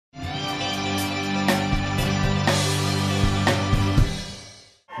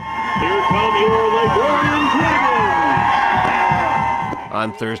your Lake Orion Dragons.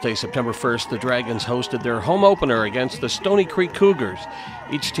 On Thursday, September 1st, the Dragons hosted their home opener against the Stoney Creek Cougars.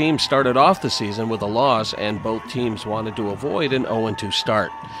 Each team started off the season with a loss, and both teams wanted to avoid an 0-2 start.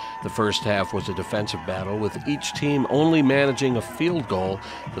 The first half was a defensive battle, with each team only managing a field goal.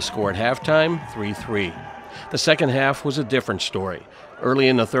 The score at halftime, 3-3. The second half was a different story. Early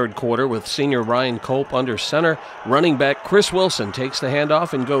in the third quarter, with senior Ryan Culp under center, running back Chris Wilson takes the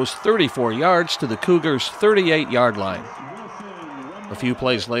handoff and goes 34 yards to the Cougars' 38-yard line. A few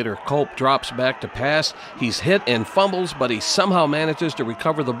plays later, Culp drops back to pass. He's hit and fumbles, but he somehow manages to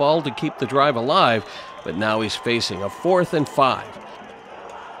recover the ball to keep the drive alive. But now he's facing a 4th and 5.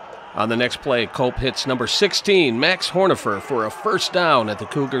 On the next play, Culp hits number 16, Max Hornifer, for a first down at the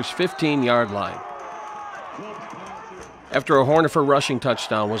Cougars' 15-yard line. After a Hornifer rushing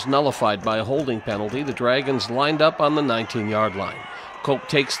touchdown was nullified by a holding penalty, the Dragons lined up on the 19-yard line. Culp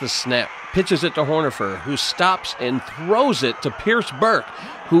takes the snap, pitches it to Hornifer, who stops and throws it to Pierce Burke,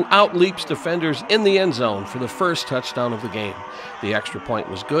 who outleaps defenders in the end zone for the first touchdown of the game. The extra point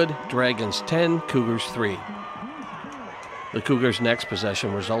was good. Dragons 10, Cougars 3. The Cougars' next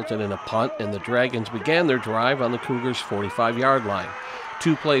possession resulted in a punt, and the Dragons began their drive on the Cougars' 45-yard line.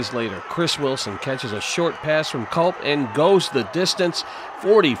 2 plays later, Chris Wilson catches a short pass from Culp and goes the distance,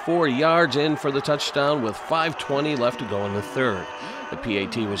 44 yards in for the touchdown with 5:20 left to go in the third. The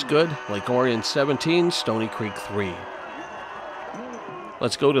PAT was good. Lake Orion 17, Stoney Creek 3.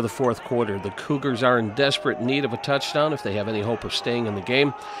 Let's go to the fourth quarter. The Cougars are in desperate need of a touchdown if they have any hope of staying in the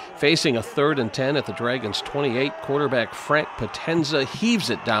game. Facing a 3rd and 10 at the Dragons' 28, quarterback Frank Potenza heaves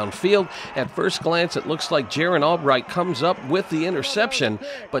it downfield. At first glance, it looks like Jaron Albright comes up with the interception,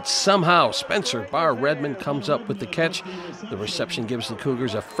 but somehow Spencer Barr Redmond comes up with the catch. The reception gives the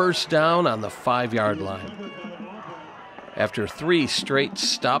Cougars a first down on the 5-yard line. After 3 straight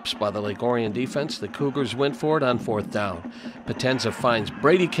stops by the Lake Orion defense, the Cougars went for it on 4th down. Potenza finds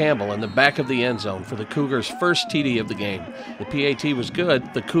Brady Campbell in the back of the end zone for the Cougars' first TD of the game. The PAT was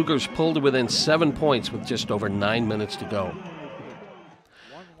good. The Cougars pulled to within 7 points with just over 9 minutes to go.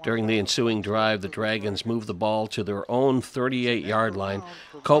 During the ensuing drive, the Dragons moved the ball to their own 38-yard line.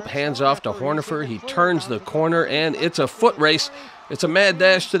 Culp hands off to Hornifer. He turns the corner, and it's a foot race. It's a mad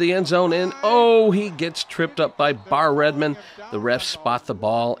dash to the end zone, and he gets tripped up by Barr Redmond. The refs spot the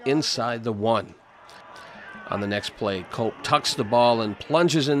ball inside the 1. On the next play, Culp tucks the ball and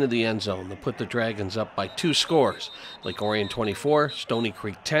plunges into the end zone to put the Dragons up by 2 scores. Lake Orion 24, Stoney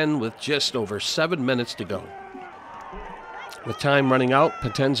Creek 10, with just over 7 minutes to go. With time running out,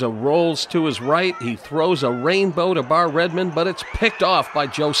 Potenza rolls to his right. He throws a rainbow to Barr Redmond, but it's picked off by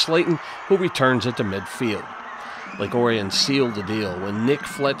Joe Slayton, who returns it to midfield. Lake Orion sealed the deal when Nick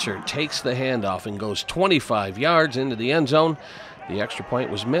Fletcher takes the handoff and goes 25 yards into the end zone. The extra point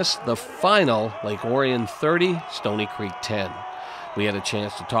was missed. The final, Lake Orion 30, Stoney Creek 10. We had a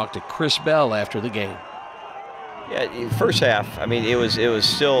chance to talk to Chris Bell after the game. Yeah, first half, I mean, it was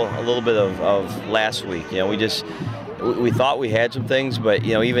still a little bit of last week. You know, we thought we had some things, but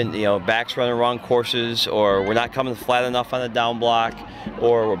even backs running wrong courses, or we're not coming flat enough on the down block,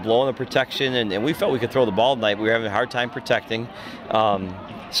 or we're blowing the protection, and we felt we could throw the ball tonight. We were having a hard time protecting.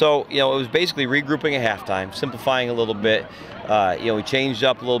 So it was basically regrouping at halftime, simplifying a little bit. We changed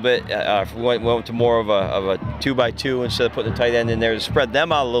up a little bit. We went to more of a 2x2 instead of putting the tight end in there to spread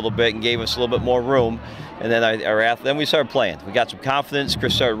them out a little bit and gave us a little bit more room. And then we started playing. We got some confidence.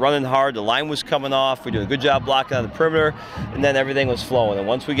 Chris started running hard. The line was coming off. We did a good job blocking on the perimeter, and then everything was flowing. And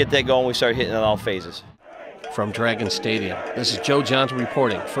once we get that going, we started hitting on all phases. From Dragon Stadium, this is Joe Johnson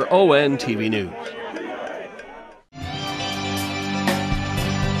reporting for ONTV News.